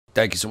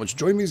Thank you so much for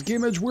joining me. It's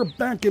GameEdged. We're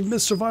back in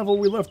Myth Survival.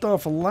 We left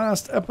off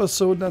last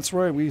episode. That's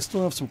right. We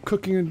still have some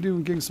cooking to do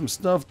and getting some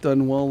stuff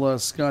done while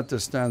Scott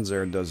just stands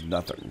there and does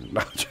nothing.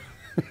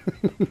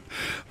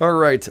 All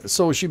right.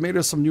 So she made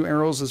us some new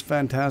arrows. It's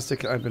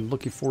fantastic. I've been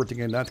looking forward to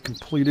getting that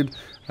completed.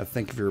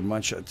 Thank you very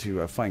much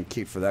to find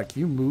Kate for that.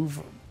 Can you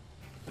move?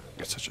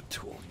 You're such a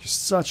tool. You're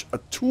such a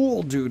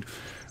tool, dude.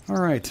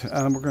 All right.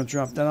 We're going to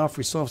drop that off.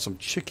 We still have some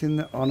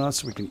chicken on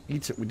us. We can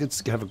eat it. We did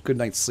have a good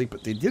night's sleep,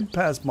 but they did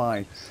pass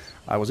by.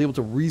 I was able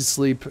to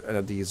re-sleep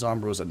at the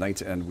Zombros at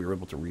night, and we were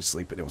able to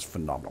re-sleep, and it was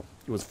phenomenal.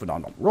 It was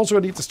phenomenal. We're also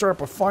going to need to start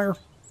up a fire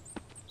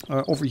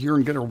over here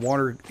and get our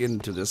water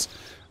into this.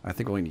 I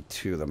think we only need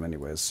 2 of them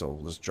anyways, so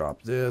let's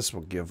drop this.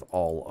 We'll give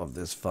all of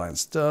this fine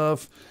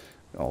stuff.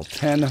 All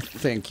 10.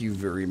 Thank you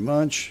very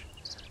much.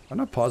 I'm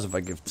not positive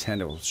if I give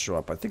 10 it will show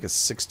up. I think it's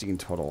 16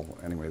 total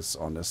anyways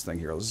on this thing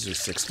here. Let's do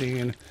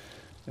 16.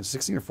 Is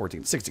 16 or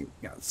 14? 16.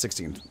 Yeah,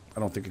 16. I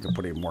don't think you can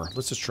put any more.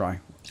 Let's just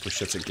try for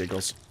shits and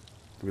giggles.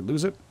 Did we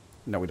lose it?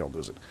 No, we don't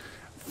lose it.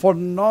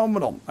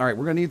 Phenomenal. All right,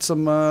 we're going to need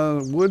some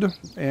wood,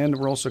 and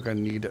we're also going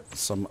to need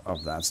some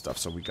of that stuff.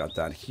 So we got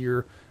that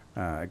here.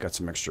 I got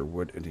some extra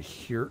wood into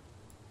here.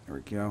 There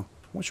we go.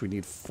 How much we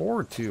need? 4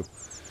 or 2?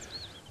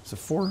 Is it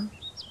 4?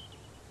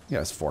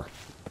 Yeah, it's 4.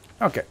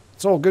 Okay,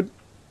 it's all good.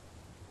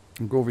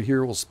 We'll go over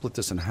here. We'll split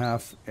this in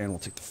half, and we'll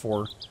take the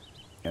 4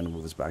 and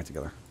move this back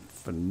together.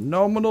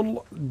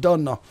 Phenomenal.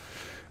 Done.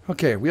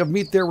 Okay, we have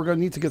meat there. We're going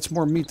to need to get some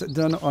more meat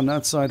done on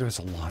that side. There's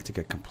a lot to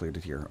get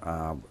completed here.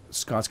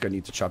 Scott's going to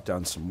need to chop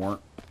down some more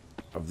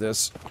of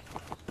this.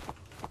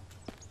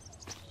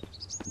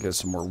 Get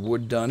some more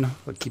wood done,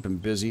 but keep him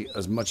busy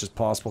as much as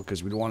possible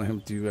because we don't want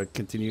him to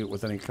continue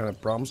with any kind of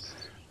problems.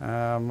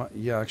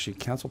 Yeah, actually,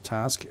 cancel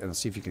task and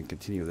see if you can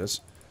continue this.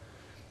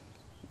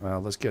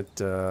 Let's get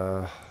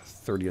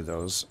 30 of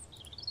those.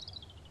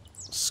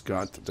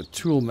 Scott, the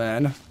tool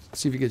man.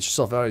 See if you get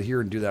yourself out of here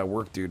and do that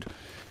work, dude.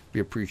 Be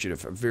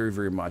appreciative very,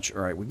 very much.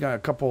 All right, we got a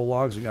couple of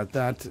logs. We got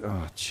that.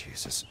 Oh,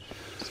 Jesus.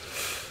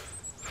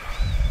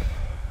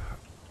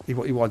 You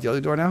want the other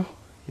door now?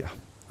 Yeah,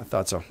 I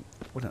thought so.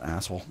 What an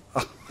asshole.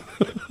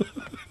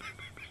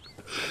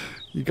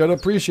 You got to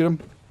appreciate him.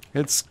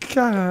 It's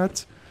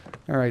Scott.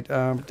 All right,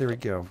 there we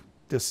go.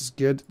 This is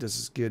good. This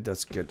is good.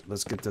 That's good.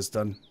 Let's get this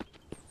done.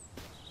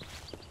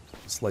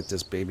 Let's light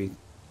this baby.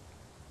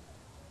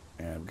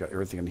 And we've got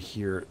everything in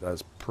here.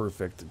 That's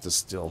perfect.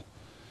 Distill.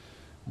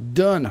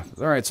 Done.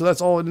 All right, so that's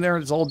all in there.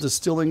 It's all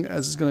distilling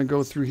as it's going to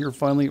go through here.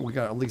 Finally, we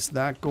got at least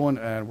that going,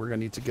 and we're going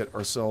to need to get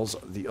ourselves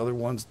the other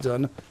ones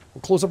done.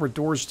 We'll close up our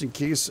doors just in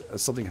case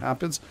something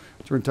happens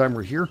during the time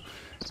we're here.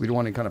 We don't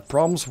want any kind of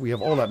problems. We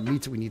have all that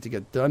meat we need to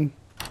get done.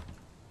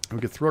 We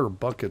can throw our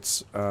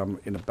buckets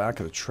in the back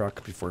of the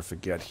truck before I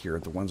forget here,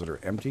 the ones that are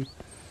empty.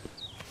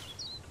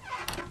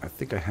 I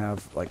think I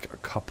have like a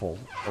couple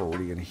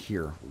already in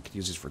here. We could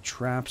use these for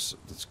traps.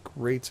 That's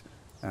great.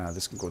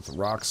 This can go with the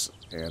rocks,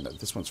 and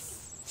this one's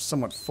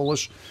somewhat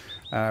foolish.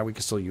 We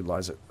can still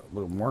utilize it a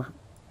little more.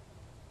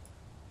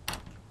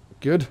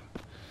 Good.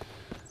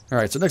 All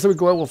right, so next time we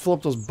go out, we'll fill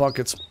up those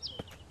buckets.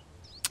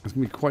 It's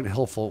going to be quite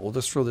helpful. We'll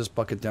just throw this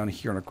bucket down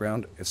here on the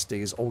ground. It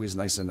stays always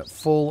nice and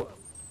full.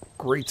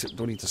 Great.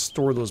 Don't need to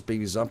store those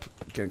babies up.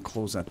 Again,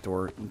 close that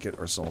door and get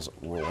ourselves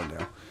rolling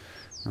now.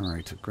 All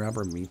right, grab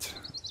our meat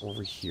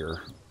over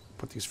here.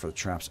 Put these for the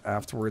traps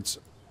afterwards.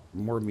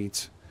 More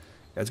meat.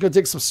 Yeah, it's going to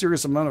take some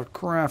serious amount of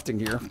crafting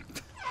here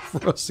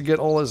for us to get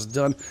all this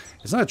done.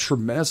 It's not a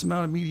tremendous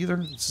amount of meat either.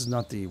 This is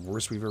not the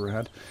worst we've ever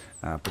had,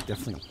 but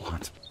definitely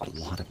a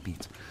lot of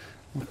meat.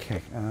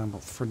 Okay,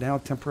 but for now,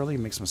 temporarily,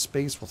 make some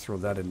space. We'll throw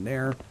that in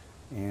there.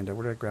 And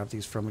where did I grab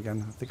these from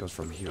again? I think it was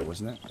from here,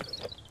 wasn't it?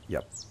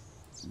 Yep.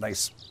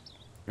 Nice.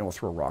 And we'll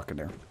throw a rock in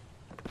there.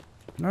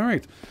 All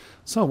right.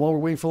 So while we're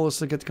waiting for this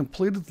to get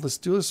completed, let's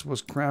do this.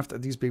 Let's craft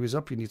these babies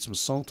up. You need some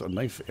salt, a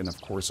knife, and of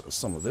course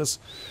some of this.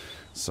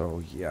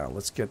 So yeah,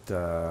 let's get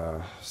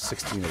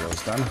 16 of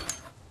those done.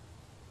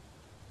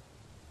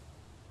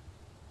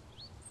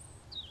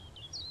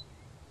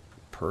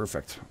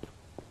 Perfect.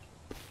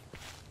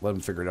 Let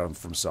him figure it out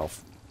for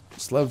himself.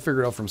 Just let him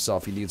figure it out for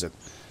himself. He needs it.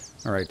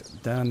 All right,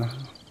 done.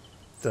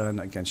 Done.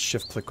 Again,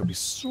 shift click would be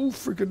so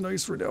freaking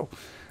nice right now.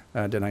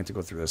 Then I have to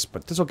go through this,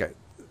 but that's okay.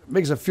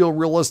 Makes it feel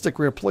realistic.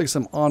 We're going to place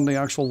them on the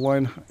actual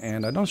line,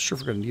 and I'm not sure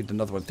if we're going to need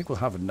another one. I think we'll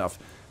have enough.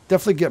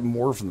 Definitely get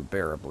more from the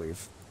bear, I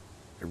believe.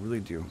 I really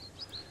do.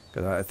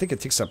 Because I think it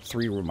takes up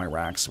 3 of my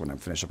racks when I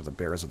finish up with the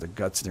bears, with the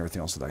guts and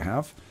everything else that I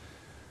have.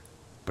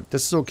 But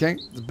this is okay.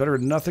 It's better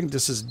than nothing.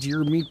 This is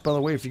deer meat, by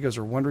the way, if you guys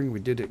are wondering. We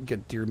did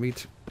get deer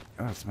meat.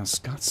 Oh,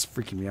 Scott's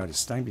freaking me out. He's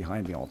standing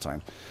behind me all the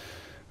time.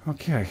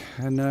 Okay,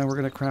 and we're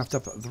going to craft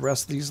up the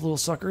rest of these little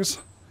suckers.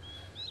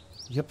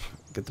 Yep,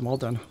 get them all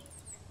done.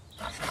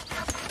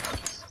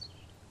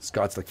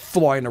 Scott's like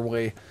flying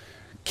away.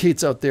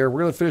 Kate's out there.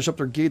 We're going to finish up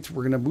their gate.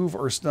 We're going to move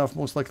our stuff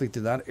most likely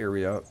to that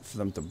area for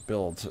them to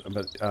build.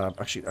 But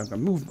actually, I'm going to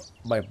move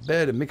my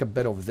bed and make a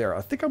bed over there.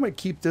 I think I might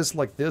keep this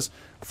like this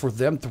for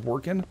them to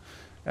work in.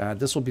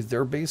 This will be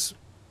their base.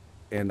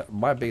 And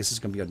my base is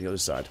going to be on the other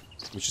side,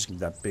 which is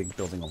that big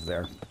building over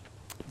there.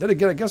 Then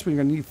again, I guess we're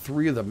going to need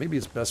 3 of them. Maybe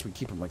it's best we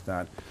keep them like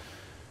that.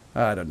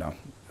 I don't know.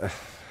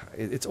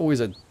 It's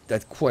always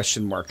that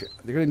question mark.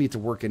 They're going to need to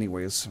work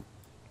anyways.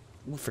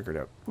 We'll figure it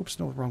out. Oops,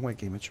 no, wrong way,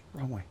 GameEdged.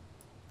 Wrong way.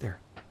 There.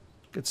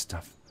 Good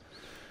stuff.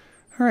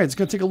 All right, it's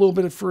going to take a little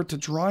bit for it to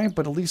dry,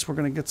 but at least we're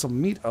going to get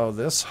some meat out of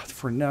this.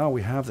 For now,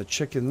 we have the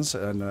chickens,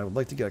 and I would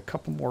like to get a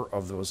couple more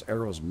of those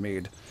arrows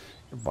made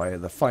by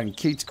the fine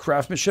Kate's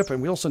craftsmanship,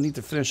 and we also need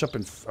to finish up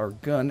our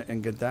gun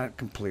and get that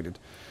completed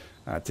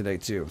today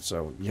too.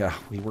 So yeah,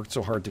 we worked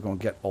so hard to go and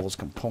get all those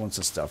components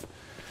and stuff.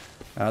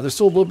 There's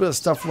still a little bit of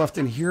stuff left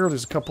in here.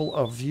 There's a couple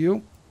of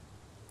you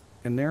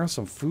in there,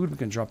 some food. We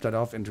can drop that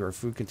off into our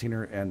food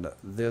container, and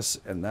this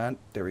and that.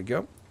 There we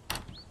go.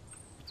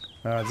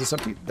 Is this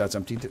empty? That's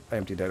emptied. I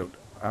emptied that out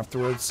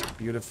afterwards.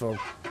 Beautiful.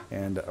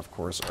 And of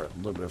course, a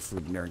little bit of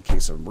food in there in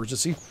case of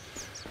emergency.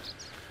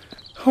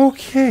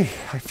 Okay,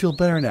 I feel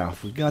better now.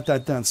 We've got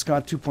that done.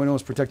 Scott 2.0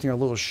 is protecting our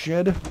little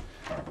shed.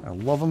 I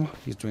love him.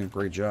 He's doing a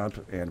great job,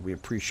 and we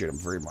appreciate him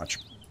very much.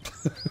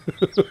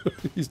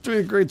 He's doing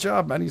a great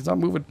job, man. He's not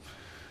moving,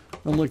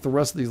 unlike the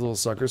rest of these little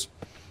suckers.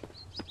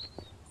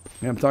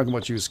 Yeah, I'm talking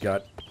about you,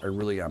 Scott. I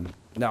really am.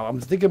 Now, I'm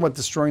thinking about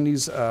destroying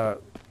these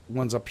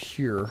ones up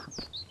here.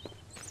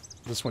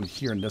 This one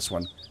here and this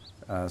one.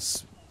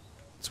 So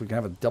we can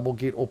have a double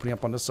gate opening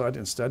up on this side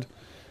instead.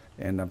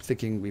 And I'm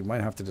thinking we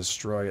might have to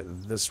destroy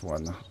this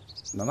one.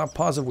 Now, I'm not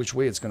positive which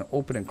way it's going to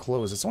open and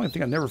close. It's the only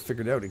thing I never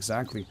figured out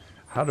exactly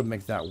how to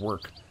make that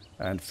work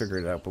and figure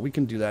it out. But we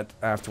can do that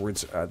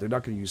afterwards. They're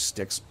not going to use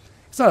sticks.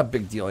 It's not a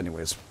big deal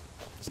anyways.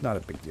 It's not a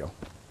big deal.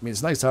 I mean,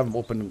 it's nice to have them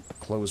open and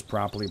close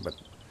properly, but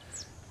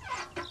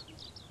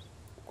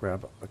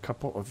grab a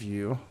couple of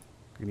you.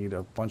 We need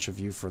a bunch of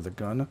you for the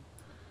gun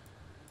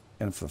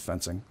and for the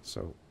fencing.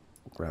 So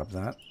grab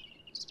that.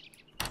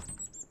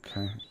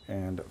 Okay,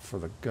 and for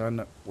the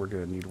gun, we're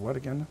going to need what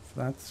again for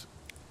that?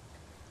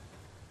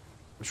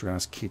 Which we're going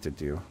to ask Kate to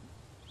do.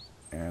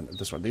 And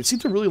this one. They seem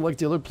to really like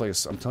the other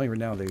place. I'm telling you right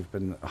now, they've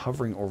been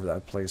hovering over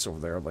that place over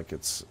there like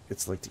it's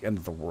like the end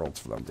of the world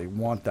for them. They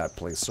want that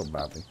place so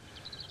badly.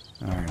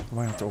 Alright, I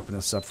might have to open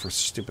this up for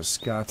stupid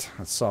Scott.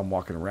 I saw him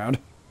walking around.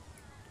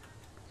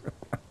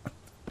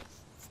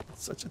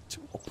 Such a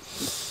tool.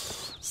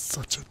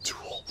 Such a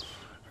tool.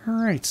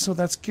 Alright, so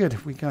that's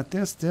good. We got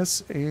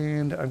this,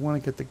 and I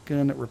want to get the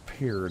gun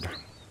repaired.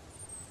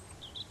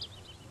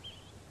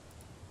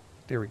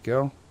 There we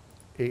go.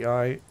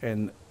 AI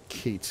and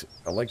Kate,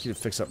 I'd like you to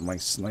fix up my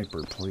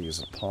sniper, please,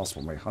 if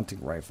possible, my hunting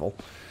rifle,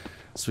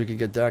 so we can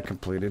get that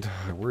completed.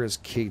 Where is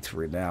Kate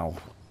right now?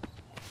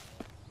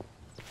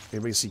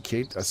 Anybody see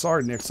Kate? I saw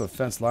her next to the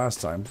fence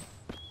last time.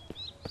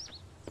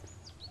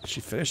 Is she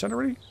finished that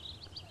already?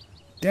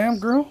 Damn,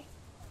 girl.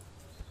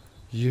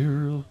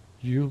 You'll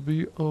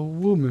be a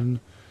woman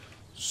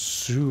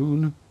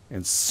soon,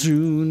 and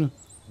soon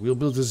we'll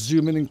be able to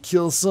zoom in and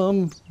kill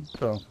some.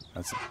 Oh,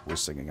 that's the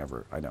worst singing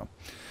ever. I know.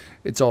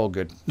 It's all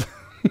good.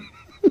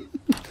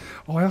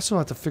 Oh, I also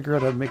have to figure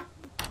out how to make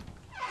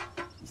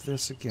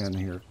this again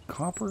here.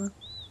 Copper?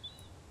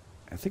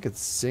 I think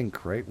it's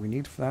zinc, right? We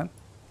need for that?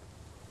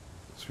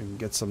 So we can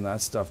get some of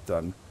that stuff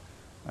done.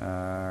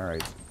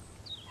 Alright.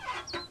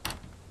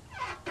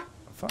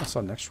 I thought I saw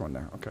an extra one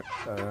there. Okay.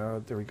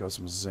 There we go,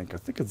 some zinc. I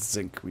think it's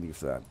zinc we need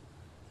for that.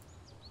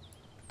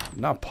 I'm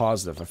not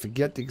positive. I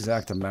forget the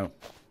exact amount.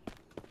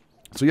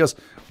 So yes,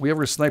 we have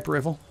our sniper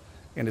rifle.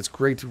 And it's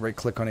great to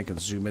right-click on it. You can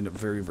zoom in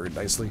very, very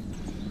nicely.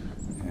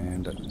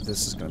 And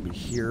this is going to be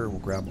here. We'll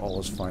grab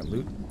all this fine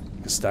loot.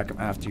 You can stack them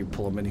after you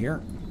pull them in here.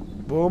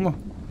 Boom.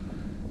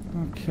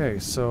 Okay,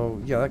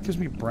 so yeah, that gives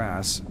me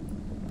brass.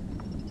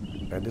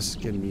 And this is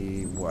giving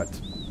me what?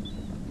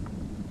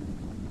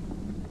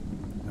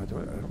 No, I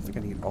don't think I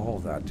need all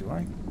of that, do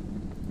I?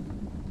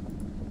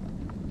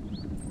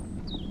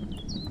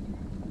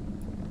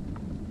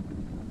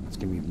 It's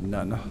giving me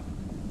none.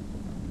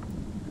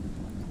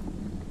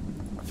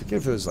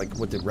 If it was like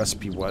what the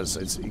recipe was,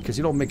 it's because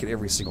you don't make it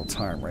every single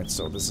time, right?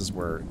 So this is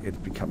where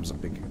it becomes a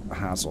big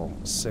hassle.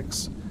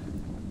 6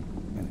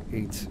 and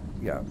 8,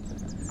 yeah.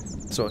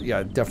 So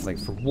yeah, definitely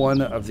for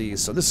one of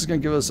these. So this is going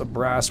to give us a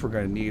brass we're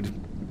going to need.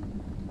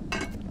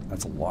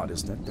 That's a lot,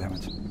 isn't it? Damn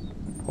it.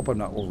 Hope I'm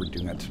not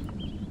overdoing it.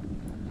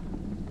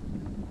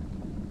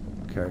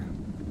 Okay,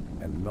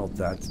 and melt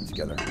that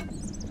together.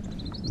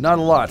 Not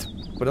a lot,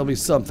 but it'll be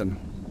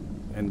something.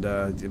 And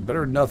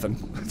better than nothing.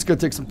 It's going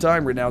to take some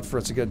time right now for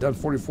us to get it done.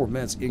 44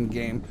 minutes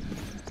in-game.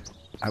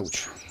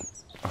 Ouch.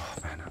 Oh,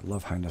 man, I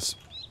love Highness.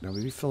 Now,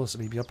 maybe fill this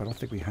maybe up. I don't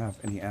think we have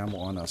any ammo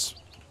on us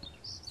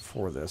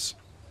for this.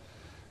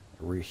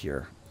 Right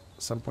here.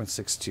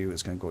 7.62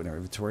 is going to go in our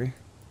inventory.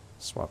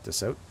 Swap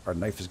this out. Our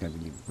knife is going to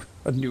be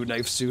a new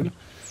knife soon.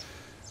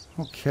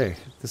 Okay,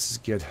 this is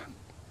good.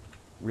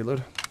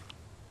 Reload.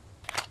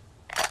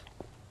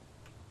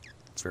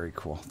 Very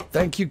cool.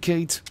 Thank you,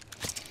 Kate.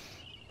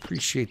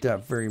 Appreciate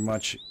that very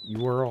much.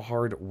 You are a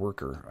hard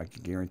worker. I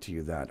can guarantee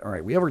you that. All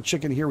right, we have our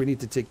chicken here we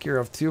need to take care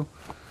of too.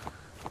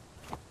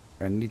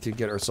 And need to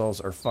get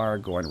ourselves our fire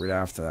going right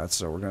after that.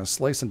 So we're going to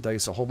slice and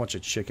dice a whole bunch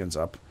of chickens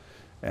up.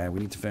 And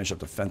we need to finish up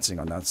the fencing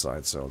on that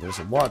side. So there's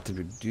a lot to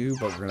do,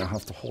 but we're going to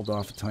have to hold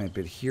off a tiny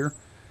bit here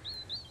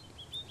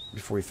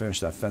before we finish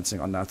that fencing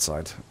on that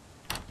side.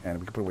 And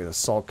we can put away the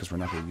salt because we're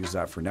not going to use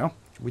that for now.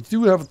 We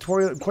do have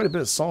quite a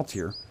bit of salt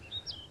here.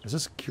 Is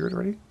this cured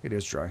already? It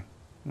is dry.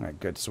 All right,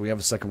 good. So we have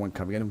a second one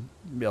coming in.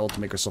 Be able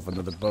to make ourselves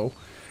another bow.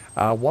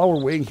 While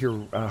we're waiting here,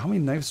 how many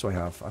knives do I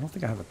have? I don't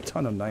think I have a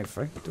ton of knife,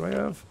 right? Do I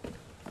have?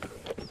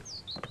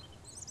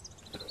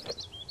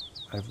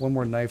 I have one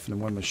more knife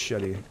and one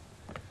machete.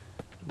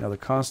 Now the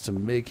cost of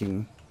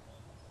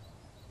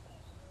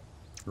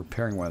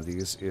repairing one of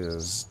these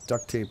is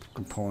duct tape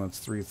components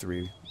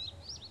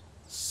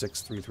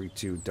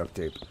 6362 duct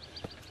tape.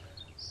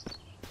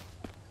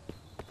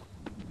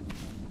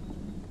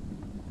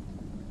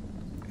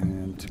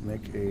 And to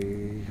make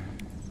a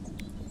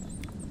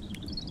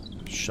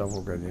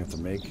shovel, we're going to have to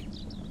make.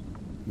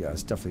 Yeah,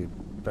 it's definitely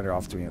better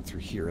off doing it through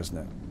here, isn't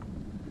it?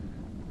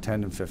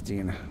 10 and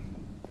 15.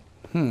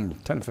 10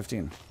 and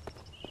 15.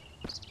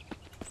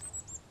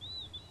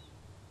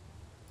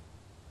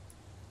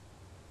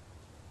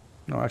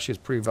 No, actually,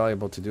 it's pretty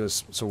valuable to do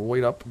this. So we'll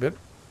wait up a bit.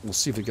 We'll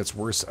see if it gets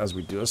worse as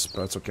we do this,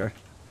 but that's okay.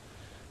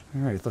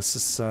 All right, let's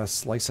just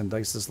slice and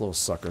dice this little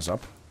suckers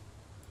up.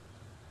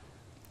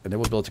 And then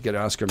we'll be able to get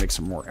Oscar and make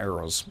some more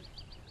arrows.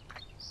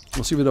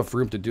 We'll see if we have enough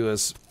room to do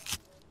this.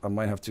 I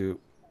might have to...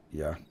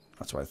 Yeah,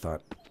 that's what I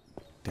thought.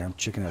 Damn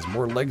chicken has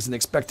more legs than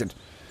expected.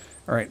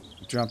 All right,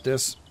 drop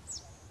this.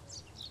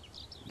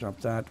 Drop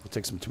that. We'll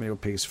take some tomato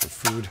paste for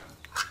food.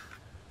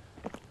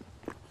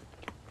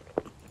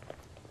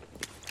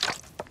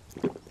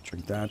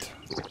 Drink that.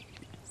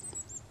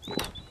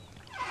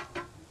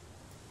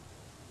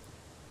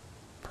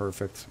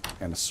 Perfect.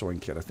 And a sewing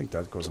kit. I think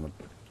that goes on up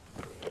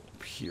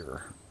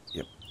here.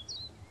 Yep.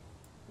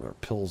 There are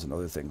pills and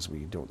other things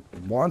we don't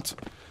want.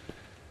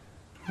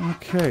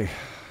 Okay.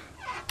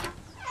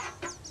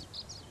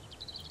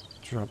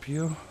 Drop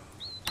you.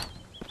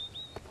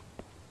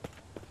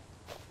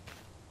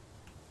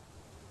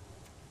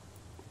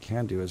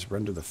 Can do is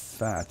render the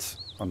fat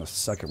on the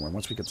second one.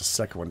 Once we get the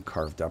second one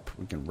carved up,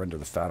 we can render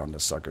the fat on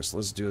this sucker. So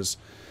let's do this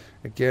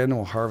again.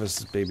 We'll harvest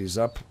these babies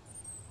up.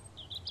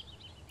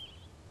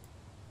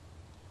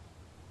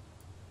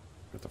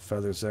 Got the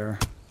feathers there.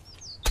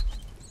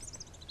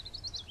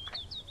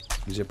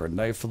 Use up our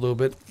knife a little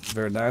bit.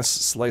 Very nice.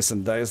 Slice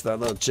and dice that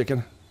little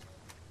chicken.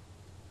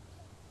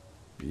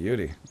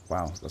 Beauty.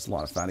 Wow, that's a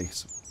lot of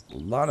fatties. A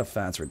lot of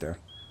fats right there.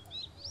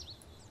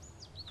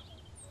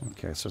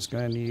 Okay, so it's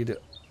going to need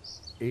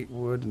 8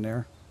 wood in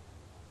there.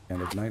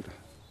 And ignite.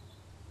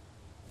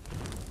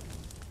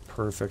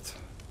 Perfect.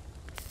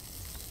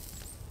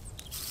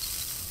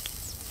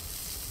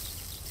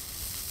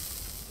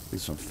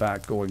 Leave some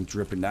fat going,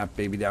 dripping that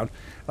baby down.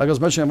 Like I was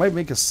mentioning, I might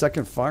make a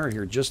second fire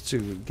here just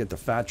to get the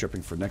fat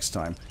dripping for next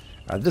time.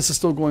 This is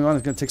still going on.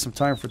 It's going to take some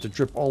time for it to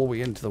drip all the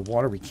way into the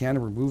water. We can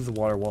remove the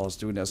water while it's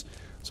doing this,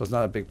 so it's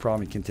not a big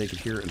problem. You can take it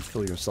here and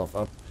fill yourself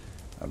up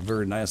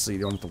very nicely.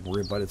 You don't have to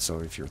worry about it. So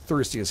if you're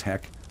thirsty as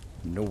heck,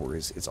 no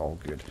worries. It's all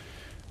good.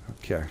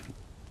 Okay.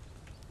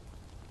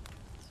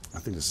 I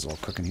think this is all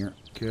cooking here.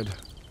 Good.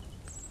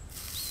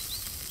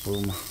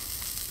 Boom.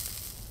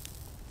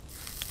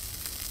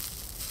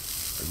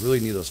 I really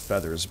need those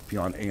feathers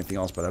beyond anything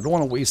else, but I don't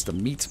want to waste the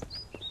meat,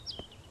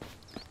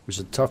 which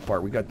is the tough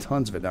part. We got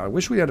tons of it now. I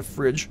wish we had a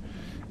fridge,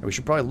 and we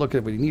should probably look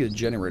at. We need a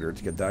generator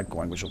to get that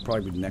going, which will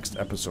probably be next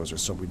episodes or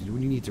so. We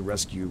need to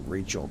rescue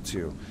Rachel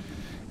too,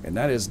 and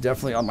that is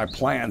definitely on my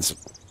plans.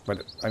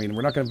 But I mean,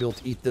 we're not going to be able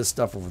to eat this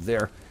stuff over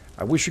there.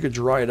 I wish we could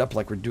dry it up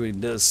like we're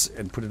doing this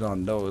and put it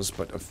on those,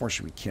 but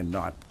unfortunately we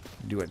cannot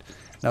do it.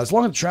 Now, as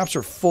long as the traps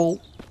are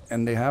full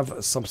and they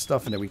have some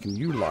stuff in it, we can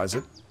utilize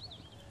it.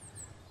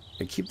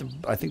 And keep the,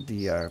 I think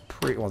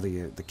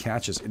the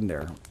catches in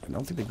there. I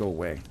don't think they go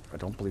away. I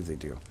don't believe they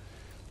do.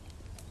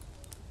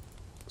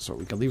 So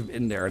we can leave them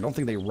in there. I don't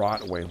think they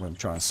rot away, what I'm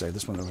trying to say.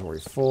 This one is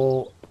already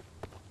full.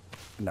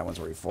 And that one's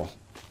already full.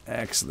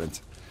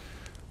 Excellent.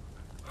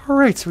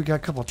 Alright, so we got a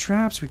couple of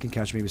traps. We can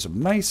catch maybe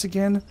some mice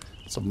again.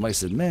 Some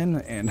mice and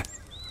men. And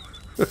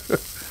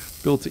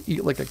built to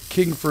eat like a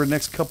king for the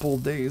next couple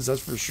of days,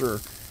 that's for sure.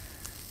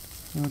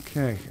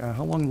 Okay,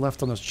 how long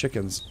left on those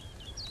chickens?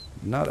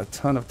 Not a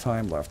ton of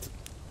time left.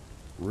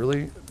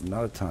 Really?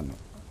 Not a ton.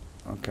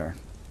 Okay.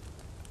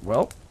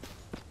 Well,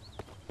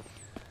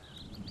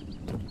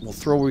 we'll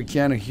throw what we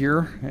can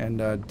here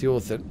and deal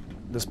with it.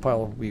 This pile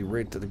will be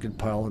right to the good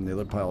pile, and the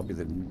other pile will be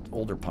the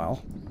older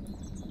pile.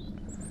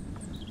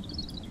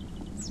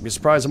 You'd be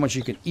surprised how much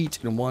you can eat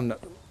in one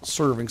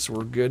serving, so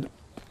we're good.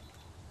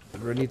 We're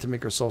going to need to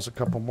make ourselves a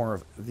couple more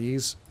of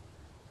these.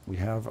 We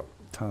have a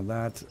ton of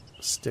that.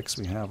 Sticks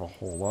we have a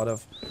whole lot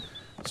of.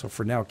 So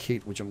for now,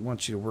 Kate, I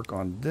want you to work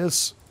on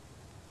this.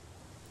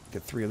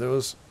 Get 3 of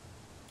those.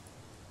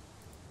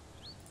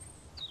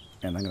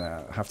 And I'm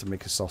going to have to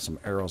make myself some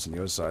arrows on the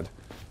other side.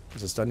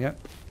 Is this done yet?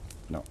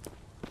 No.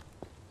 I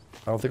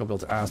don't think I'll be able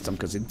to ask them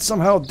because they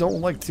somehow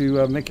don't like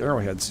to make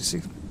arrowheads. You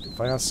see,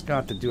 if I ask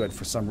Scott to do it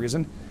for some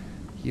reason,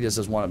 he just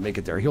doesn't want to make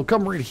it there. He'll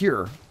come right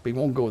here, but he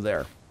won't go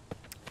there.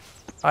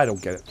 I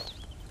don't get it.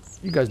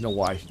 You guys know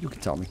why. You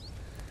can tell me.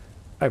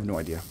 I have no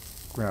idea.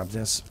 Grab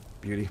this.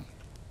 Beauty.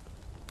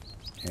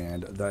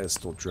 And that is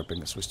still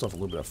dripping, so we still have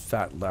a little bit of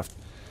fat left.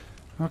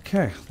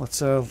 Okay,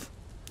 let's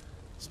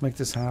make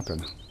this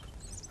happen.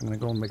 I'm gonna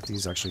go and make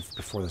these actually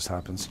before this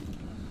happens.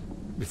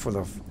 Before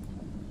the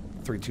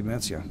 32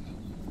 minutes, yeah.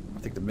 I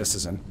think the mist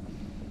is in.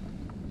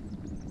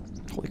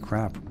 Holy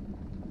crap.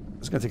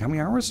 It's gonna take how many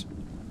hours?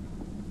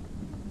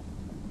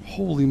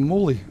 Holy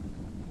moly.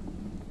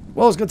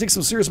 Well, it's gonna take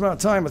some serious amount of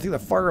time. I think the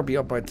fire will be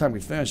up by the time we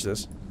finish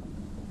this.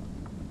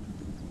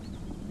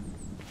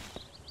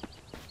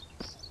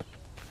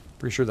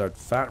 Pretty sure that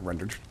fat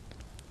rendered.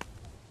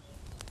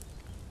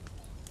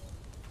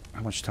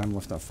 How much time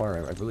left on that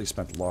fire? I really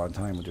spent a lot of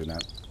time doing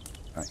that.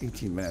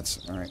 18 minutes.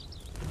 Alright.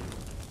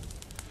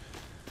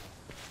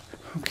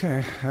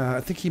 Okay. I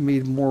think he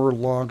made more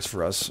logs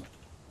for us.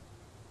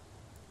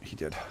 He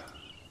did.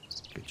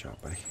 Good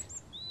job, buddy.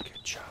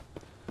 Good job.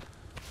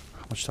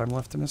 How much time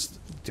left in this?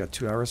 Yeah,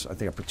 2 hours? I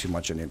think I put too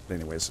much in it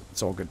anyways.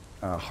 It's all good.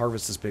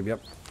 Harvest this baby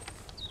up.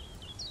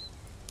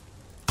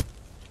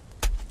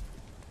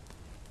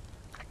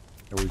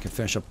 And we can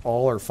finish up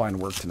all our fine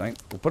work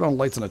tonight. We'll put on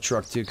lights on the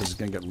truck too because it's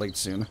going to get late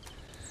soon. And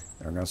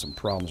we're going to have some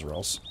problems or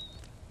else.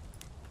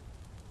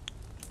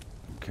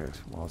 Okay,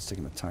 while it's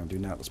taking the time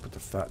doing that, let's put the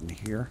fat in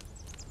here.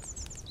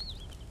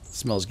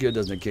 Smells good,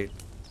 doesn't it, Kate?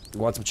 You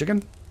want some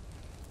chicken?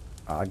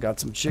 I got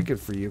some chicken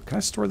for you. Can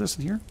I store this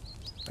in here?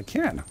 I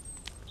can.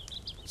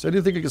 So I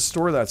do think I can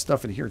store that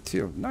stuff in here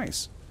too.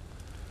 Nice.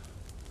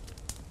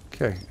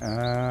 Okay,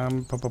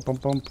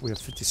 We have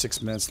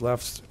 56 minutes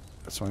left.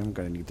 So I'm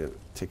going to need to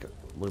take a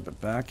little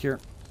bit back here.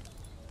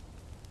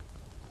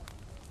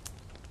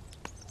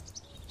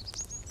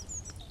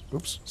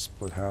 Oops,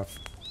 split half.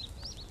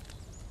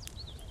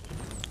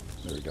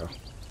 There we go.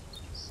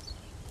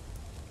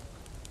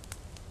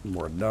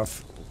 More than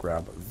enough. We'll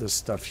grab this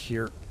stuff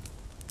here.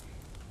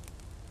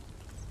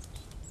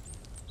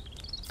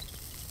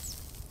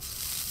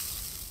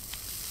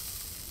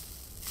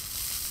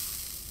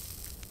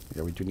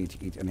 Yeah, we do need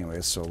to eat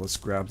anyway, so let's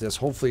grab this.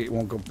 Hopefully it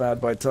won't go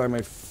bad by the time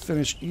I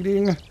finish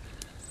eating.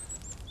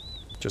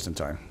 Just in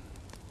time.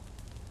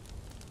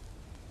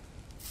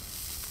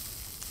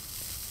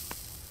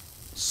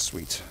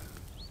 Sweet.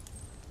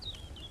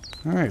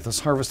 Alright, let's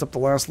harvest up the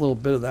last little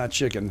bit of that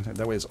chicken.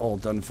 That way it's all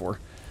done for.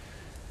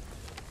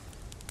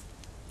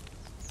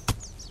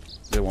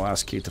 Then we'll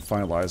ask Kate to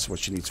finalize what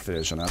she needs to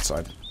finish on that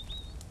side.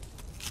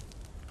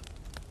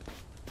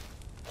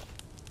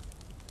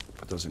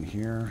 Put those in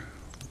here.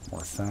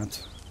 More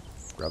fat.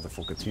 Grab the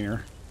full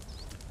container.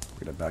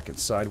 Get it back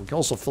inside. We can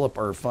also fill up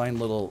our fine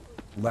little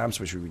lamps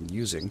which we've been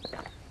using.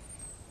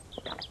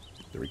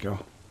 There we go.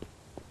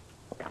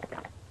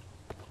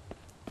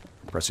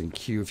 Pressing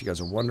Q if you guys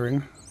are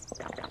wondering.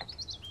 I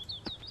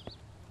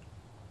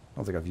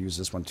don't think I've used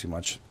this one too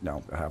much.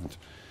 No, I haven't.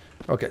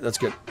 Okay, that's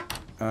good.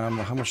 How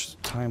much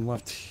time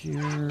left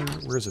here?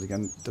 Where is it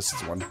again? This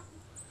is one.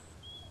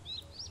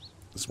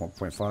 This is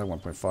 1.5,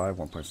 1.5,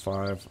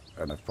 1.5.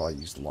 And I've probably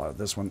used a lot of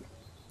this one.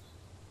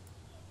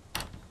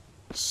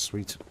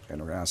 Sweet. And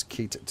we're going to ask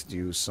Kate to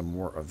do some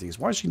more of these.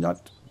 Why is she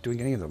not doing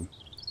any of them?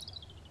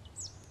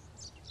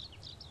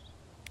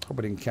 Hope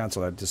I didn't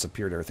cancel that.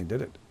 Disappeared everything,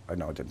 did it? I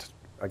know it didn't.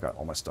 I got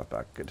all my stuff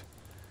back. Good.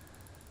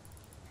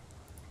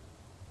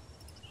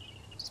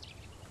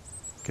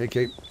 Okay,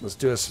 Kate. Let's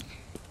do this.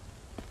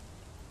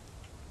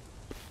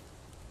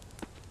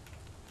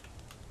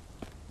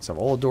 Let's have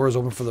all the doors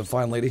open for the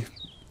fine lady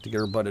to get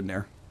her butt in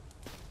there.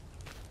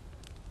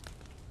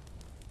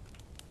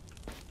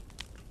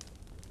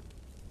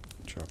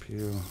 Drop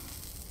you.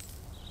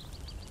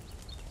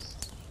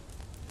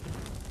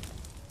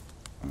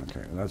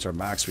 Okay, that's our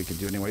max we can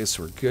do anyway,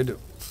 so we're good.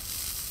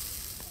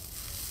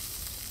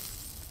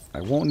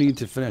 I won't need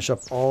to finish up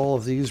all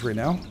of these right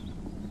now.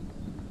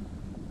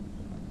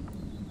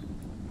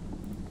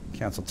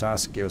 Cancel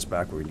task gave us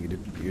back what we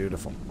needed.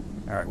 Beautiful.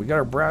 Alright, we got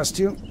our brass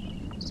too.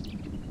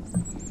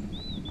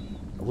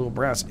 A little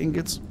brass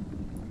ingots.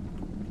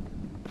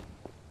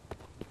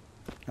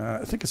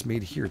 I think it's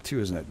made here too,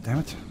 isn't it? Damn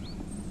it.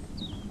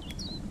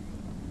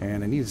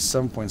 And I need a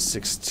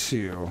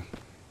 7.62.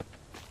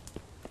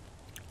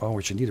 Oh,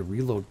 we should need a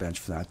reload bench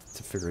for that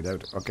to figure it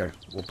out. Okay,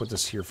 we'll put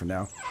this here for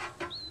now.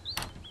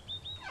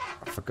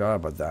 I forgot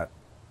about that.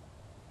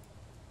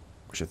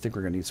 Which I think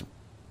we're going to need some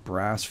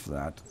brass for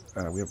that.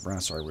 We have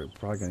brass, sorry. We're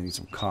probably going to need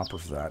some copper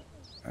for that.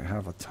 I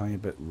have a tiny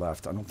bit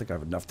left. I don't think I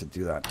have enough to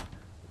do that.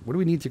 What do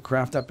we need to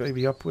craft that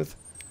baby up with?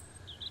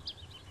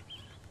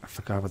 I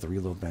forgot about the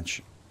reload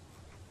bench.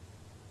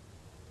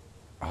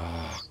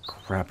 Oh,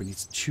 crap. It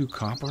needs 2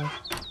 copper.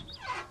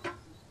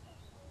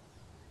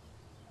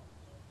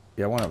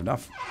 Yeah, I won't have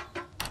enough.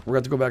 We're going to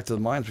have to go back to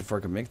the mines before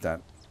I can make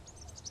that.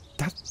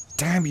 That,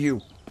 damn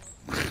you.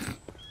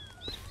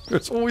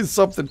 There's always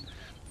something.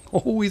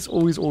 Always,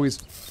 always, always.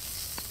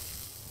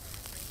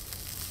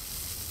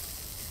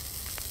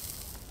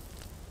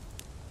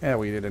 Yeah,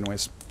 we did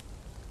anyways.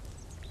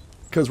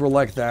 Because we're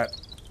like that.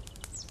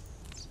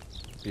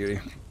 Beauty.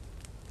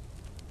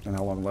 And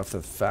how long left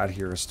of fat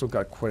here? Still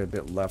got quite a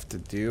bit left to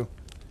do.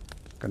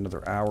 Got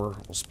another hour.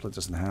 We'll split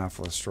this in half.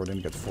 Let's throw it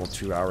in, get the full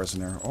 2 hours in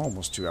there.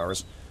 Almost 2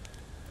 hours.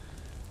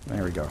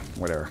 There we go.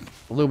 Whatever.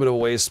 A little bit of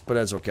waste, but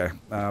that's okay.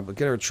 But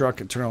get our truck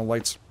and turn on the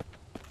lights.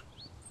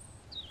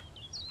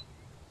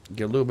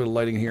 Get a little bit of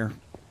lighting here.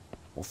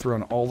 We'll throw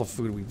in all the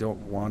food we don't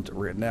want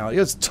right now.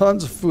 It's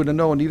tons of food. I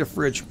know I need a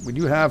fridge. We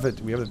do have it.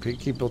 We have the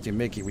capability to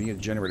make it. We need a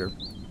generator.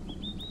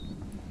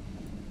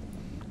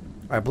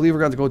 I believe we're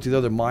going to go to the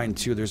other mine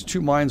too. There's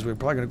 2 mines. We're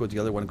probably going to go to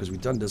the other one because we've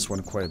done this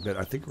one quite a bit.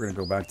 I think we're going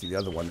to go back to the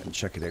other one and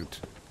check it out.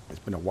 It's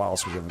been a while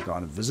since we haven't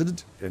gone and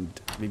visited, and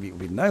maybe it would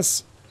be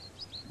nice.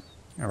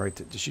 All right,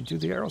 did she do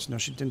the arrows? No,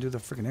 she didn't do the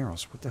freaking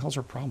arrows. What the hell's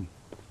her problem?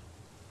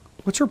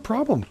 What's her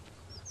problem?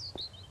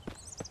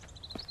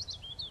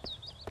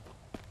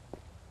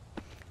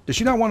 Does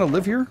she not want to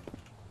live here?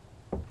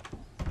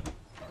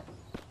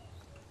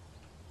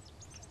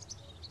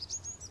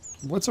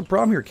 What's the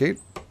problem here, Kate?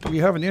 Do we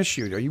have an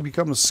issue? Are you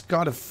becoming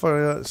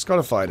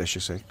Scotified, I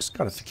should say.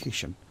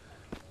 Scotification.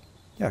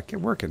 Yeah, get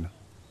working.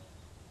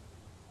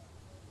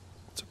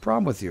 What's the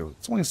problem with you?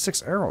 It's only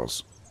 6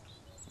 arrows.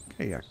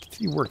 Okay, yeah,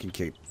 continue working,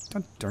 Kate.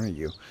 Darn it,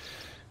 you.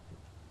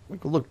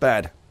 Make it look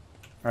bad.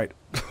 Alright.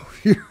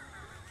 I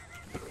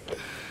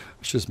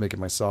should just make it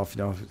myself,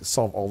 you know.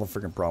 Solve all the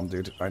freaking problem,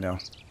 dude. I know.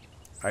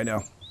 I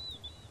know.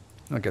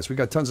 Okay, so we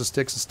got tons of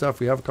sticks and stuff.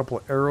 We have a couple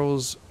of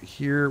arrows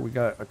here. We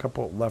got a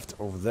couple left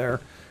over there.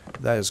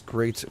 That is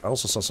great. I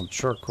also saw some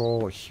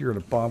charcoal here in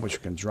a bomb, which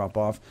we can drop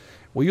off.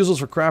 We'll use those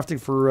for crafting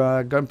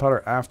for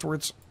gunpowder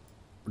afterwards.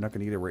 We're not going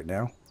to eat it right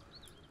now.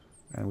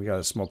 And we got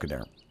a smoke in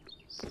there.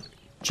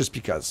 Just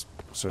because.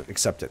 So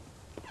accept it.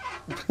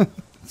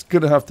 It's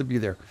going to have to be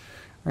there.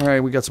 All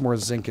right, we got some more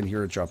zinc in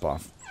here to drop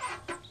off.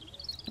 All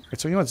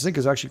right, so you know what? Zinc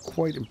is actually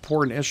quite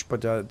important-ish,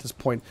 but at this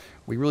point,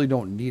 we really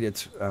don't need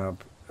it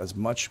as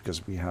much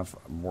because we have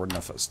more than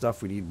enough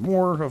stuff. We need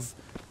more of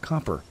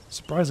copper.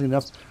 Surprisingly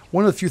enough,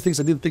 one of the few things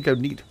I didn't think I'd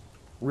need.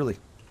 Really.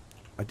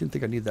 I didn't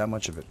think I'd need that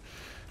much of it.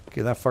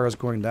 Okay, that fire is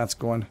going. That's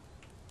going.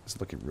 It's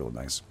looking real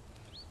nice.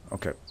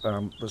 Okay,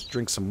 let's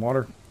drink some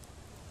water.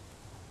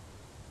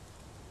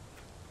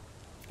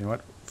 You know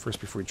what?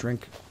 First, before we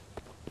drink,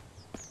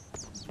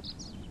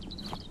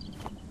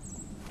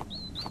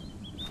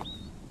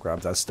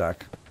 grab that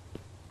stack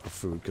of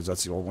food because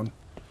that's the old one.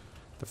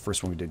 The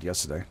first one we did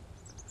yesterday.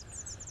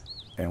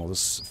 And we'll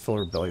just fill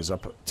our bellies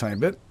up a tiny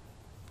bit.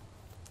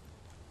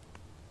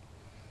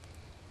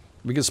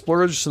 We can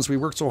splurge since we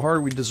worked so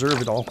hard. We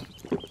deserve it all.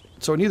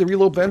 So I need the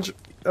reload bench.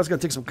 That's going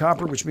to take some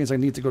copper, which means I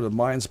need to go to the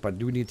mines, but I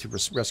do need to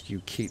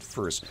rescue Kate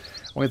first.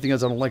 Only thing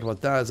is I don't like about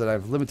that is that I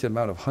have a limited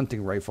amount of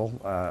hunting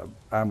rifle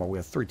ammo. We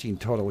have 13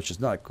 total, which is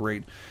not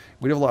great.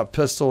 We have a lot of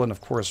pistol and, of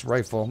course,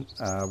 rifle.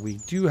 We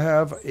do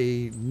have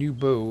a new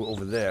bow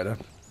over there.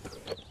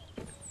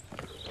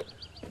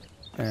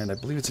 And I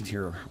believe it's in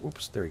here.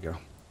 Oops, there you go.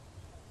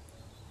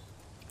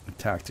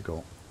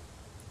 Tactical.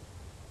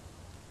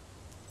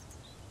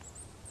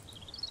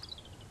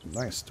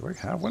 Nice. Do I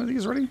have one of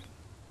these already?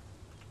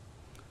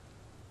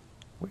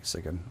 Wait a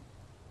second.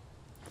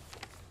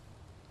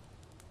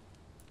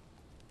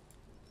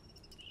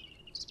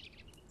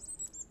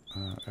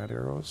 Add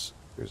arrows.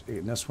 There's 8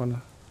 in this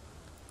one.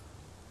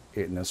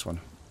 8 in this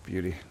one.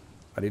 Beauty.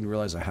 I didn't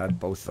realize I had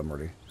both of them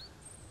already.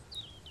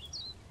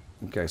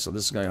 Okay, so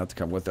this is going to have to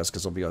come with us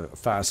because there'll be a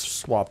fast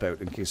swap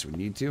out in case we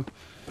need to.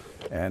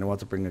 And we'll have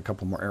to bring a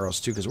couple more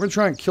arrows too because we're going to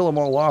try and kill them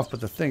all off.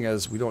 But the thing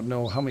is, we don't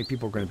know how many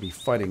people are going to be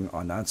fighting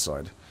on that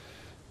side.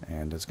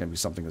 And it's going to be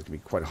something that's going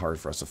to be quite hard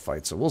for us to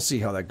fight. So we'll see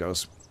how that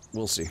goes.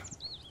 We'll see.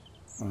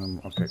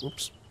 Okay,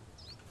 oops.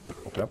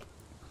 Open up.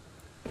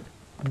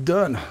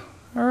 Done.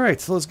 All right,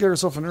 so let's get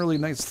ourselves an early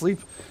night's sleep.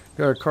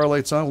 Got our car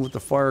lights on. We'll let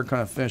the fire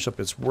kind of finish up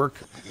its work.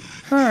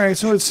 All right,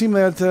 so it seemed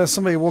that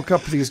somebody woke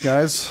up these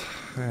guys.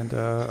 And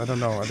I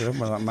don't know. Are they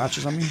have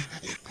matches on me?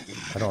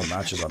 I don't have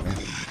matches on me.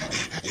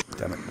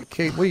 Damn it.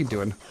 Kate, what are you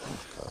doing?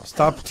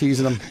 Stop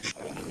teasing them.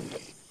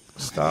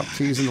 Stop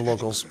teasing the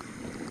locals.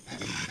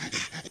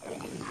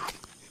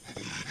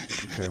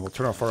 Okay, we'll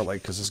turn off our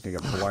light because this is going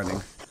to get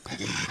blinding.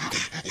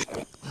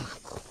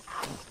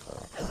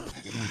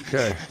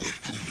 Okay.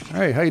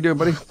 Hey, how you doing,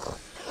 buddy?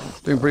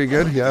 Doing pretty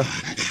good? Yeah.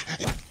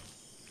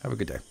 Have a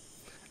good day.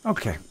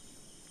 Okay.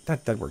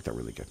 That worked out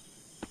really good.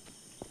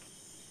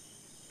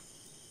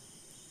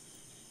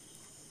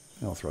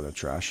 I'll throw that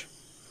trash.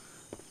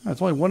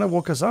 That's only one that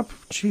woke us up?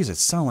 Jeez, it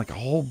sounded like a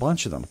whole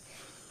bunch of them.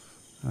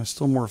 There's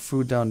still more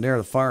food down there.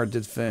 The fire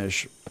did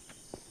finish.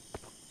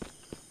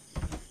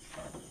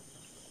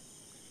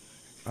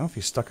 I don't know if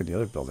he's stuck in the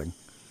other building.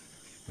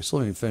 We still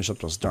haven't finished up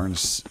those darn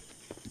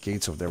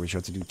gates over there, which we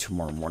have to do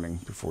tomorrow morning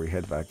before we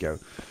head back out.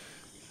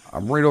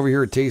 I'm right over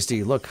here at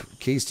Tasty. Look,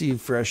 Tasty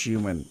Fresh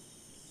Human.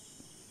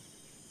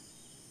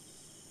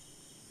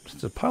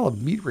 There's a pile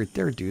of meat right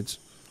there, dudes.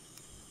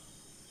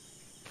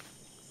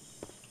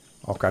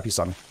 Oh, crap, he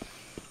saw me.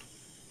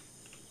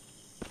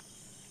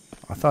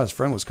 I thought his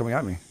friend was coming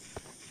at me.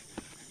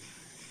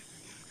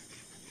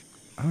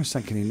 I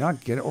understand. Can he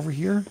not get it over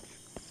here?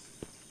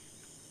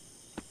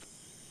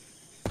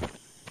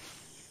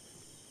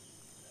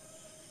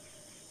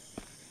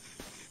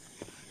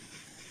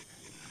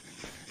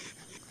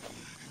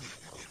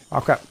 Oh,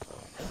 crap.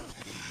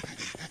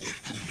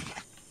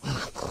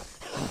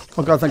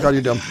 Oh, God, thank God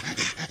you're dumb.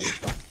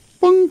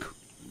 Boink.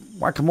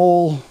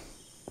 Whack-a-mole.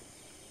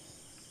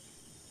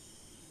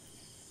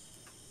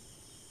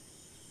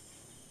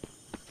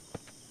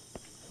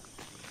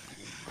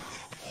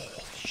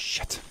 Holy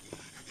shit.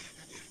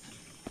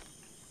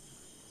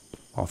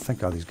 Oh, thank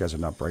God these guys are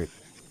not bright.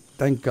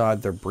 Thank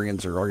God their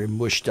brains are already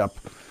mushed up.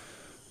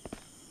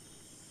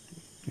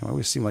 You know, I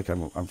always seem like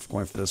I'm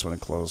going for this one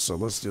and close, so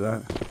let's do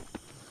that.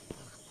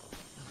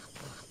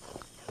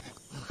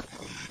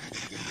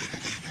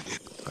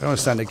 I don't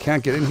understand. They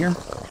can't get in here?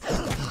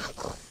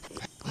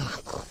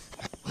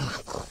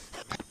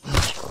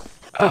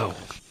 Oh.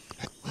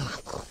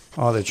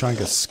 Oh, they're trying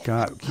to get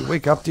Scott. Can you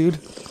wake up, dude?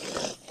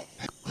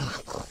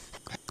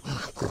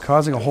 You're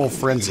causing a whole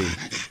frenzy.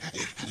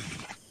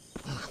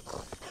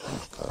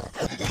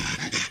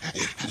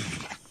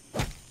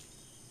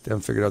 They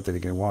haven't figured out that he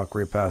can walk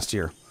right past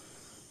here.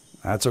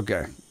 That's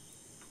okay.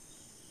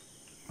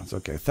 That's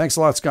okay. Thanks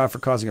a lot, Scott, for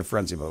causing a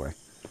frenzy, by the way.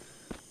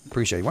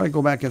 Appreciate it. You want to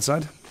go back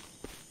inside?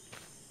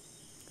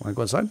 Want to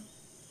go inside?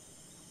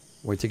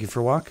 Want to take you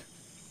for a walk?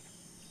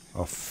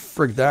 Oh,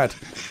 frig that.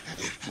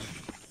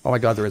 Oh my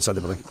God, they're inside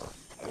the building.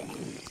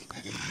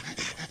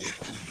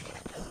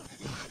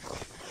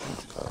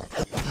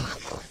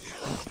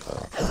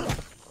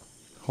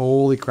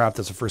 Holy crap,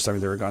 that's the first time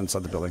they ever got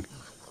inside the building.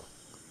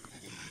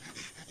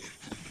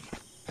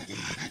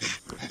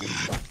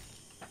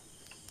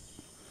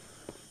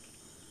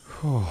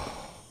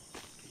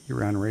 He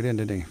ran right in,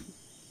 didn't he?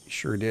 He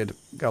sure did.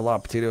 Got a lot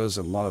of potatoes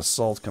and a lot of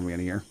salt coming in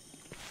here.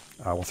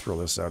 We'll throw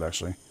this out,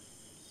 actually.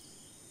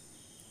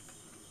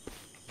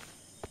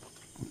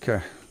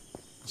 Okay.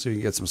 So you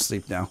can get some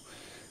sleep now.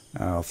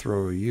 I'll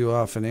throw you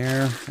off in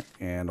there,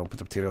 and I'll put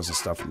the potatoes and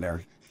stuff in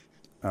there.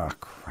 Oh,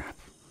 crap.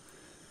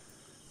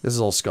 This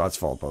is all Scott's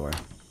fault, by the way.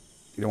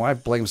 You know why? I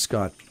blame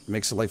Scott. It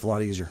makes life a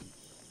lot easier.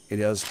 It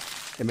does.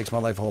 It makes my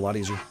life a whole lot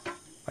easier.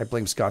 I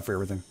blame Scott for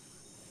everything.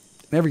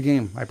 In every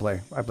game I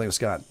play, I blame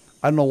Scott.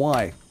 I don't know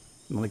why. I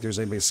don't think there's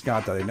anybody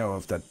Scott that I know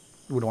of that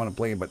would want to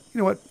blame, but you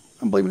know what?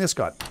 I'm blaming this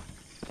Scott.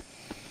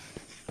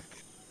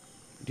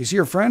 Do you see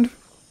your friend?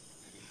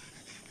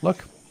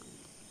 Look.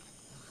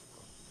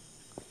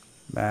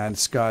 Man,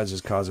 Scott is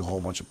just causing a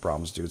whole bunch of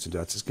problems, dudes and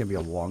dudes. It's going to be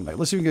a long night.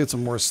 Let's see if we can get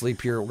some more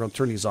sleep here. We're going to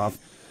turn these off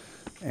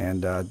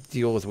and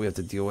deal with what we have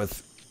to deal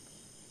with.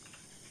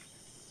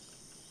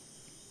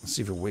 Let's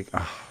see if we're awake.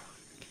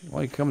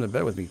 Well, you can come to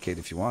bed with me, Kate,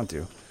 if you want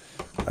to.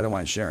 I don't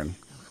mind sharing.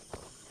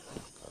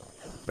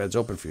 Bed's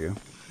open for you.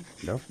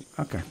 No?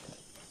 Okay.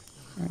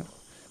 All right.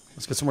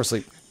 Let's get some more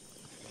sleep.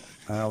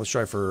 Let's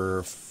try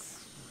for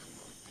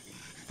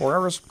 4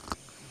 hours.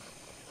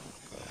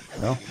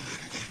 No?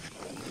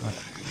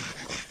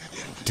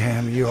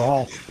 Damn you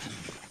all.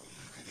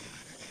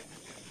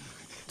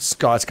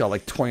 Scott's got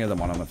like 20 of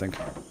them on him, I think.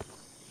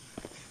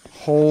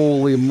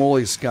 Holy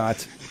moly,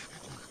 Scott.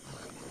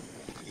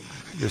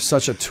 You're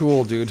such a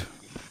tool, dude.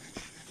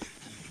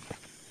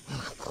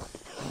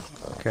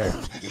 Okay.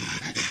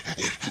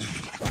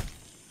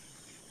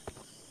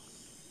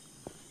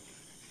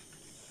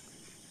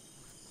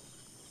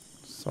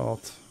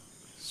 Salt.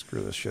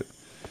 Screw this shit.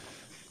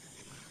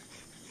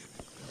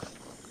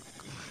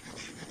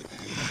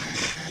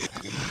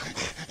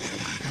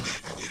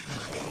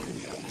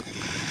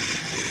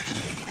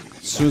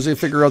 As soon as they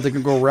figure out they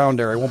can go around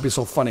there, it won't be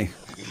so funny.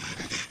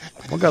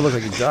 One guy looked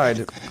like he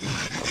died.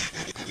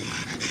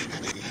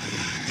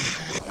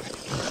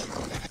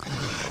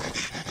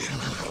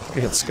 I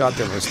hit Scott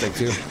there with a stick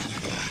too.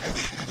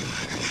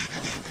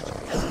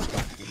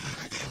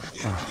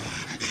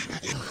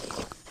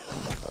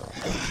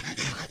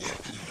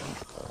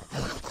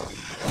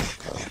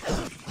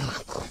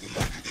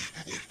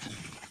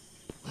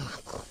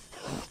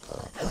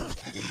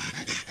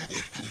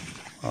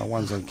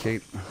 One's on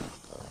Kate.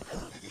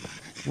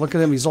 Look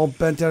at him, he's all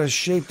bent out of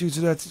shape, dude. So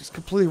that's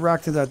completely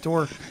racked in that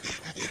door.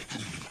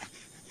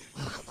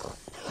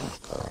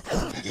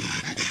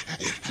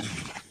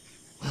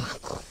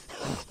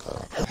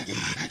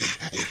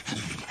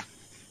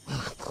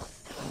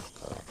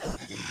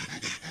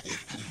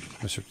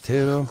 Mr.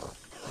 Potato.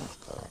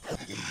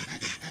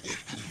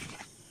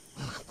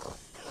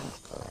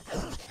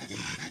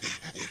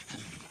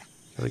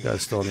 The other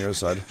guy's still on the other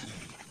side.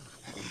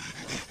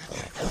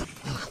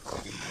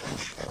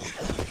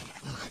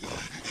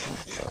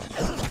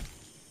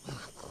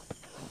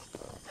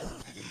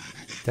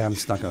 Damn,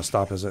 it's not going to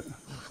stop, is it?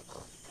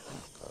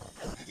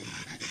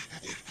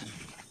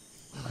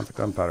 Not the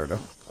gunpowder, though.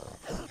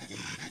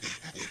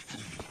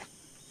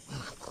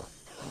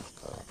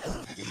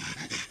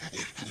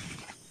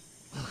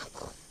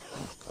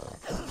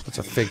 That's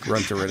a fake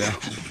grunter right now.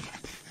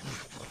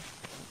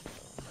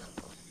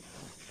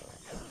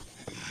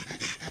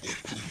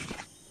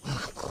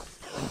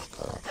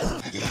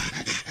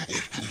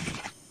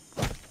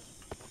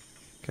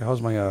 Okay,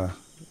 how's my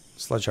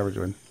sledgehammer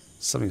doing?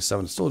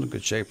 77, still in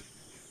good shape.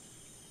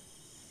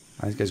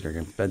 These guys are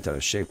getting bent out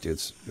of shape,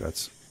 dudes.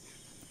 That's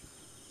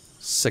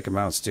sick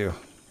amounts, too.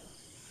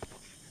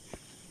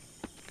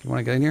 You want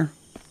to get in here?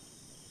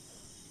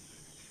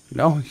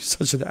 No, you're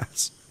such an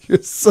ass.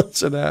 You're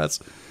such an ass.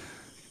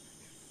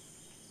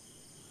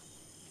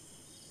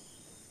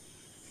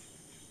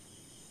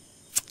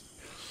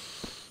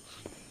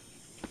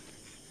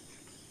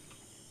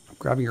 I'm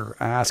grabbing your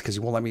ass because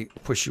you won't let me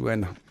push you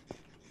in.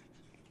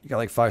 You got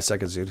like 5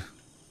 seconds, dude.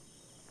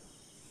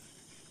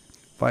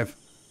 5,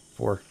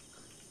 4,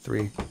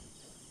 3,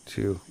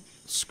 2,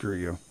 screw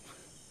you.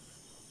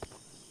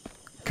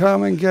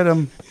 Come and get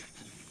him.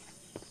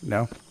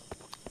 No.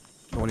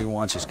 Nobody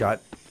wants you,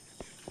 Scott.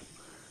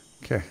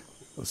 Okay.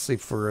 Let's sleep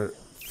for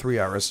 3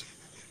 hours.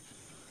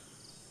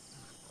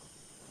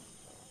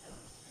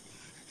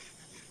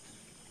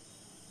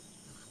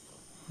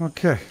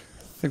 Okay. I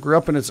think we're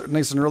up and it's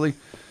nice and early.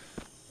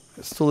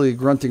 It's still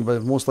grunting,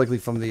 but most likely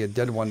from the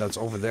dead one that's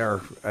over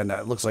there. And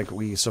it looks like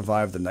we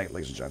survived the night,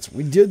 ladies and gents.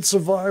 We did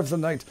survive the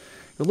night.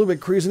 A little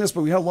bit craziness,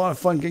 but we had a lot of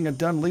fun getting it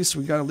done. At least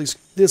we got at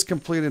least this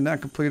completed and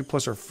that completed,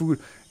 plus our food.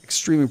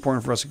 Extremely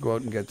important for us to go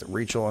out and get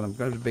Rachel. And I'm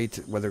going to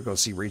debate whether to go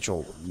see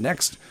Rachel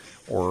next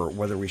or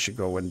whether we should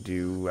go and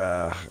do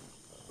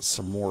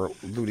some more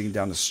looting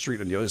down the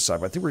street on the other side.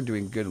 But I think we're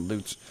doing good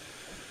loot.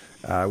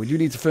 We do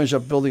need to finish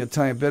up building a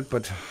tiny bit,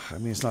 but I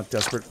mean, it's not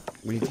desperate.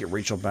 We need to get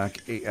Rachel back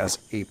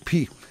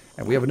ASAP.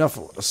 And we have enough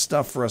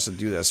stuff for us to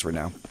do this right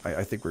now.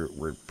 I think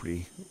we're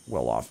pretty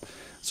well off.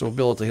 So we'll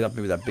be able to hit up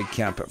maybe that big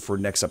camp for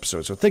next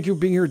episode. So thank you for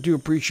being here. Do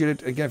appreciate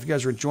it. Again, if you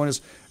guys are enjoying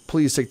us,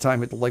 please take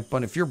time, hit the like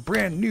button. If you're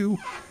brand new,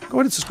 go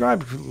ahead and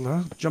subscribe.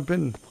 Jump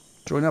in,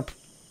 join up,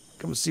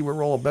 come and see what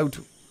we're all about.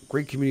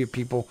 Great community of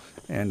people.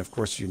 And of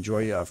course, if you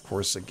enjoy,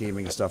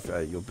 gaming and stuff,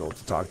 you'll be able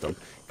to talk to them.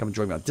 Come and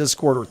join me on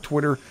Discord or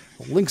Twitter.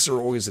 Links are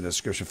always in the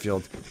description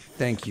field.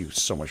 Thank you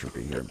so much for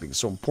being here and being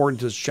so important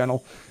to this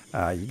channel.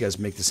 You guys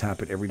make this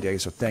happen every day.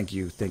 So thank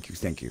you, thank you,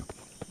 thank you.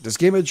 This is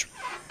GameEdged.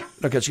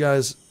 I'll catch you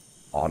guys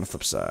on the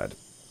flip side.